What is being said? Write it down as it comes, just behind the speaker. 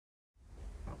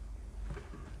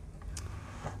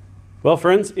Well,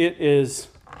 friends, it is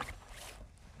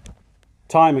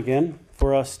time again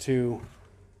for us to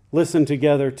listen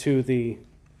together to the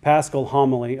Paschal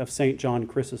homily of St. John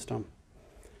Chrysostom.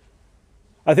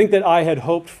 I think that I had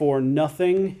hoped for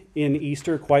nothing in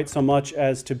Easter quite so much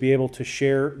as to be able to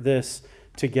share this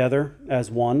together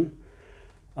as one.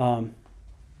 And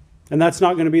that's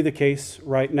not going to be the case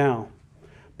right now.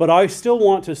 But I still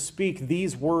want to speak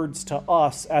these words to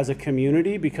us as a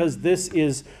community because this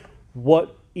is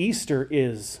what Easter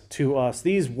is to us.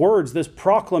 These words, this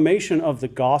proclamation of the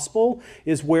gospel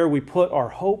is where we put our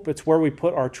hope, it's where we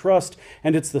put our trust,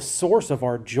 and it's the source of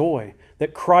our joy,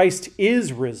 that Christ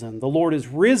is risen. The Lord is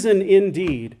risen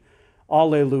indeed.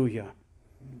 Alleluia.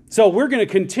 So we're going to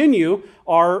continue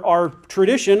our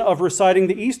tradition of reciting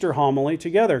the Easter homily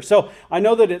together. So I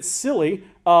know that it's silly,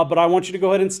 but I want you to go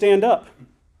ahead and stand up.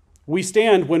 We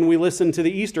stand when we listen to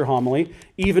the Easter homily,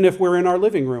 even if we're in our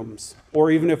living rooms,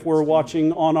 or even if we're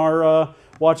watching on our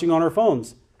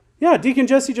phones. Yeah, Deacon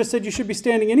Jesse just said you should be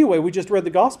standing anyway. We just read the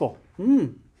gospel.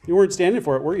 You weren't standing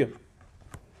for it, were you?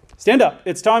 Stand up.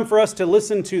 It's time for us to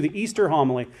listen to the Easter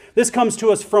homily. This comes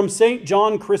to us from St.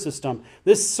 John Chrysostom.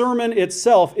 This sermon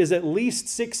itself is at least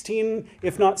 16,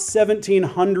 if not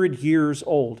 1700 years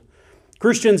old.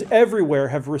 Christians everywhere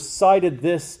have recited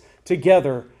this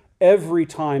together every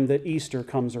time that Easter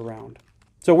comes around.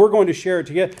 So we're going to share it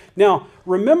together. Now,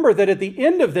 remember that at the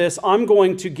end of this, I'm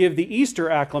going to give the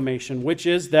Easter acclamation, which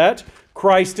is that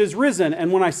Christ is risen.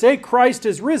 And when I say Christ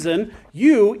is risen,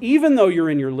 you, even though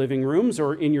you're in your living rooms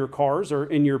or in your cars or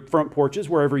in your front porches,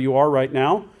 wherever you are right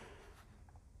now,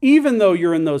 even though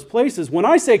you're in those places, when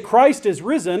I say Christ is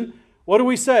risen, what do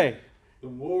we say? The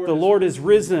Lord is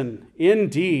risen.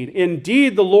 Indeed.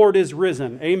 Indeed, the Lord is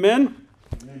risen. Amen?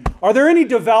 Are there any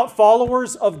devout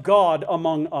followers of God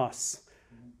among us?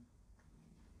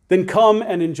 Then come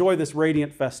and enjoy this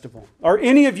radiant festival. Are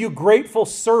any of you grateful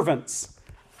servants?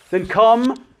 Then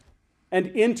come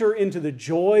and enter into the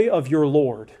joy of your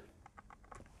Lord.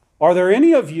 Are there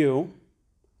any of you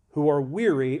who are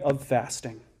weary of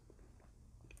fasting?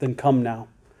 Then come now.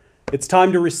 It's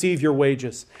time to receive your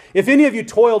wages. If any of you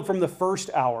toiled from the first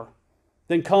hour,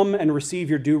 then come and receive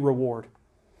your due reward.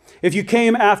 If you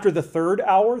came after the third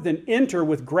hour, then enter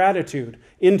with gratitude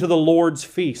into the Lord's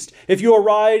feast. If you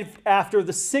arrived after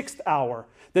the sixth hour,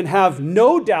 then have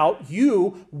no doubt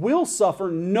you will suffer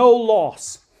no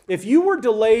loss. If you were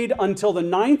delayed until the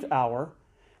ninth hour,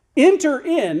 enter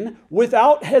in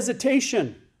without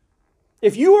hesitation.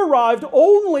 If you arrived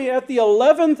only at the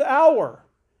 11th hour,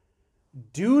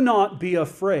 do not be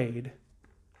afraid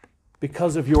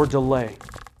because of your delay.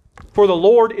 For the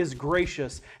Lord is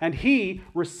gracious, and He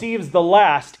receives the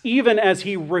last, even as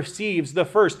He receives the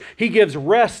first. He gives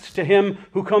rest to him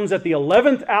who comes at the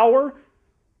 11th hour,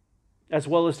 as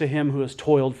well as to him who has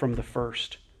toiled from the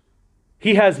first.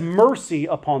 He has mercy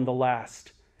upon the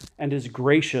last, and is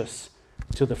gracious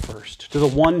to the first. To the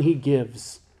one He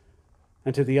gives,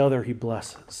 and to the other He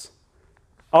blesses.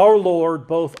 Our Lord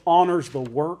both honors the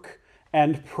work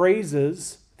and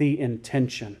praises the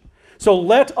intention. So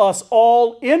let us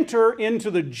all enter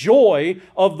into the joy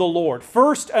of the Lord.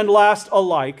 First and last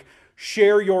alike,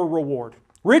 share your reward.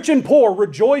 Rich and poor,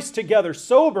 rejoice together.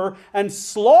 Sober and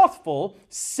slothful,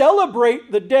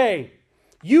 celebrate the day.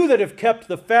 You that have kept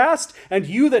the fast, and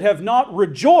you that have not,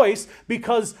 rejoice,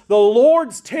 because the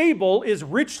Lord's table is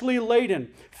richly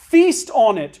laden. Feast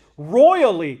on it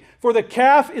royally, for the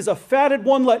calf is a fatted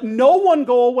one. Let no one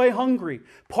go away hungry.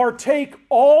 Partake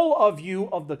all of you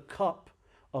of the cup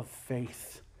of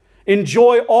faith.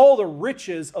 Enjoy all the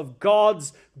riches of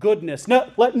God's goodness.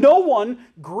 Let no one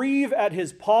grieve at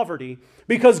his poverty,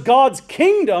 because God's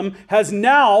kingdom has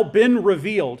now been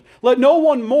revealed. Let no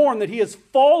one mourn that he has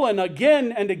fallen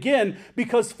again and again,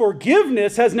 because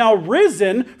forgiveness has now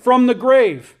risen from the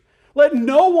grave. Let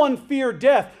no one fear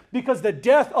death, because the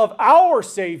death of our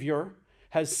Savior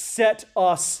has set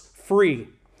us free.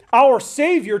 Our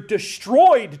Savior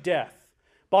destroyed death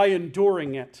by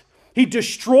enduring it. He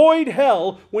destroyed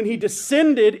hell when He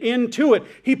descended into it.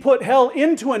 He put hell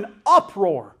into an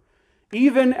uproar,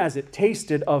 even as it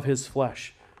tasted of His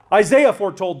flesh. Isaiah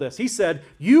foretold this. He said,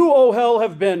 "You, O hell,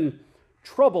 have been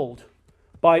troubled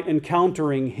by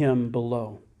encountering Him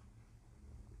below."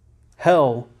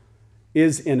 Hell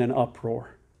is in an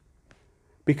uproar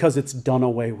because it's done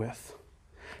away with.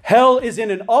 Hell is in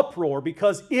an uproar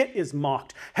because it is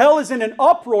mocked. Hell is in an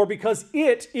uproar because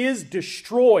it is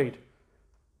destroyed.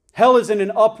 Hell is in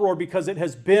an uproar because it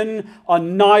has been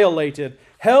annihilated.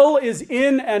 Hell is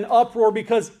in an uproar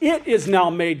because it is now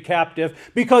made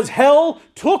captive, because hell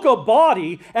took a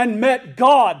body and met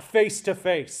God face to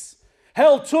face.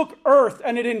 Hell took earth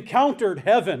and it encountered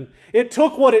heaven. It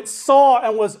took what it saw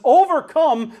and was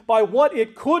overcome by what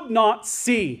it could not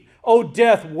see. O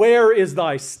death, where is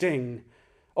thy sting?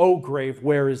 O grave,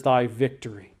 where is thy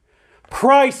victory?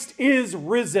 Christ is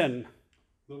risen.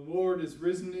 The Lord is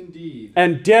risen indeed.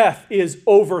 And death is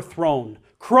overthrown.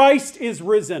 Christ is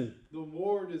risen. The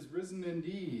Lord is risen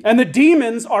indeed. And the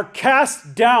demons are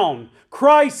cast down.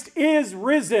 Christ is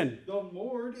risen. The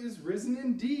Lord is risen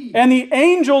indeed. And the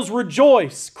angels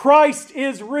rejoice. Christ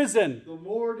is risen. The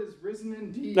Lord is risen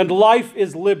indeed. And life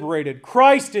is liberated.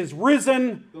 Christ is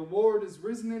risen. The Lord is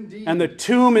risen indeed. And the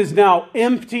tomb is now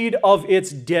emptied of its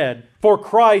dead. For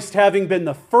Christ, having been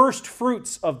the first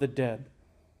fruits of the dead,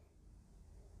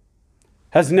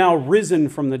 has now risen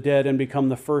from the dead and become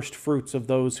the first fruits of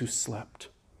those who slept.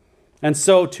 And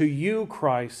so to you,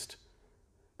 Christ,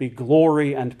 be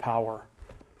glory and power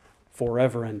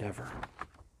forever and ever.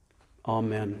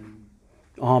 Amen.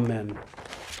 Amen.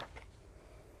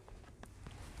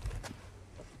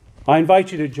 I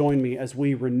invite you to join me as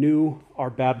we renew our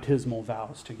baptismal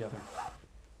vows together.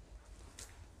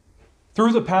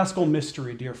 Through the Paschal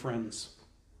mystery, dear friends,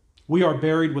 we are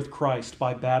buried with Christ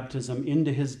by baptism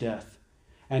into his death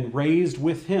and raised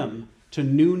with him to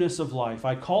newness of life.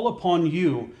 I call upon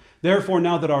you, therefore,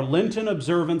 now that our Lenten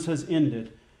observance has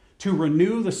ended, to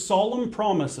renew the solemn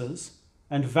promises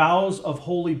and vows of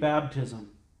holy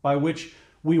baptism, by which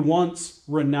we once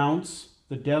renounce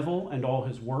the devil and all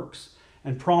his works,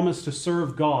 and promise to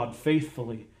serve God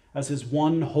faithfully as his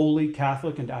one holy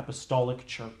Catholic and Apostolic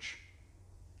Church.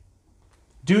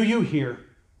 Do you here,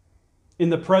 in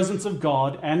the presence of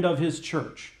God and of his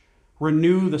church,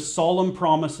 renew the solemn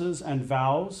promises and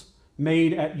vows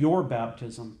made at your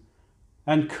baptism,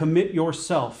 and commit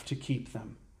yourself to keep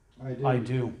them? I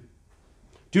do.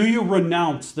 Do you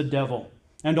renounce the devil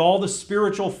and all the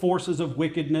spiritual forces of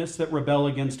wickedness that rebel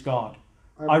against God?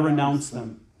 I renounce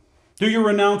them. Do you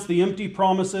renounce the empty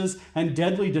promises and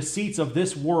deadly deceits of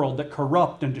this world that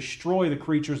corrupt and destroy the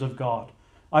creatures of God?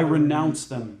 I renounce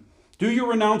them. Do you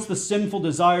renounce the sinful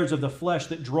desires of the flesh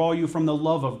that draw you from the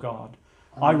love of God?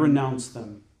 I renounce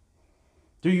them.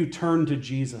 Do you turn to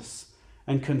Jesus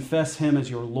and confess him as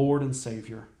your Lord and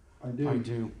Savior? I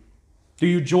do. Do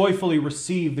you joyfully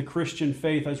receive the Christian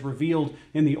faith as revealed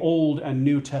in the Old and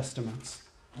New Testaments?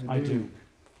 I do.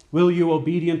 Will you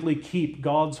obediently keep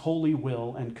God's holy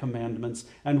will and commandments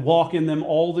and walk in them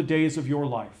all the days of your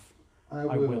life? I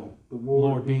will. The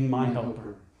Lord being my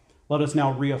helper. Let us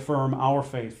now reaffirm our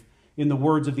faith in the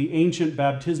words of the ancient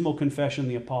baptismal confession,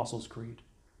 the Apostles' Creed.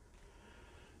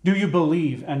 Do you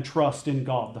believe and trust in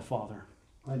God the Father?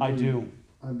 I do.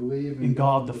 I believe in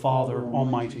God the Father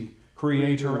Almighty,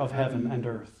 creator of heaven and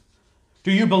earth.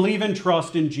 Do you believe and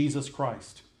trust in Jesus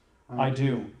Christ? I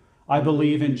do. I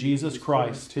believe in Jesus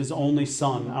Christ, his only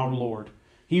Son, our Lord.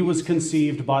 He was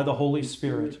conceived by the Holy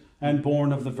Spirit and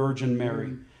born of the Virgin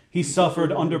Mary. He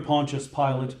suffered under Pontius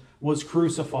Pilate, was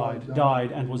crucified,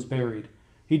 died, and was buried.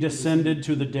 He descended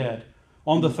to the dead.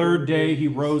 On the third day he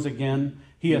rose again.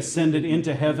 He ascended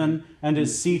into heaven and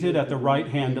is seated at the right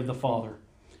hand of the Father.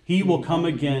 He will come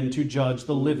again to judge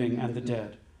the living and the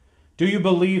dead. Do you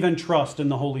believe and trust in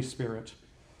the Holy Spirit?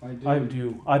 I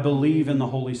do. I believe in the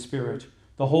Holy Spirit,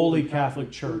 the Holy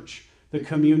Catholic Church, the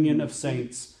communion of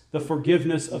saints, the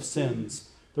forgiveness of sins,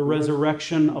 the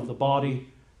resurrection of the body,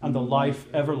 and the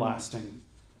life everlasting.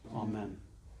 Amen.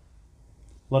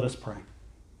 Let us pray.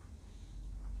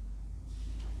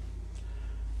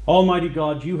 Almighty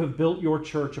God, you have built your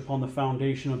church upon the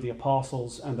foundation of the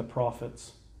apostles and the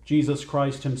prophets, Jesus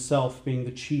Christ himself being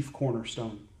the chief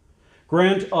cornerstone.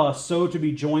 Grant us so to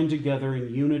be joined together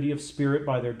in unity of spirit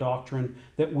by their doctrine,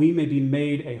 that we may be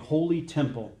made a holy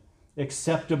temple,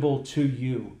 acceptable to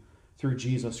you, through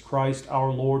Jesus Christ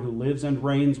our Lord, who lives and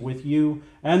reigns with you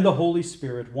and the Holy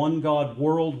Spirit, one God,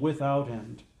 world without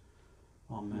end.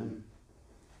 Amen.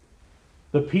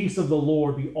 The peace of the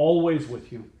Lord be always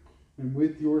with you. And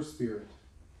with your spirit.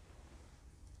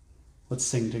 Let's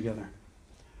sing together.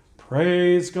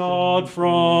 Praise God,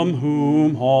 from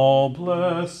whom all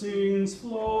blessings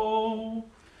flow.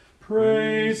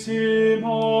 Praise him,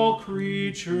 all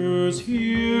creatures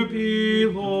here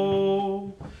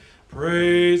below.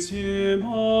 Praise him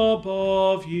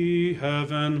above, ye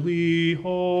heavenly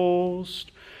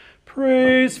host.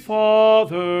 Praise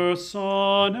Father,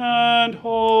 Son, and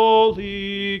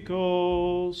Holy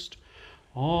Ghost.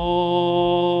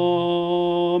 Amen.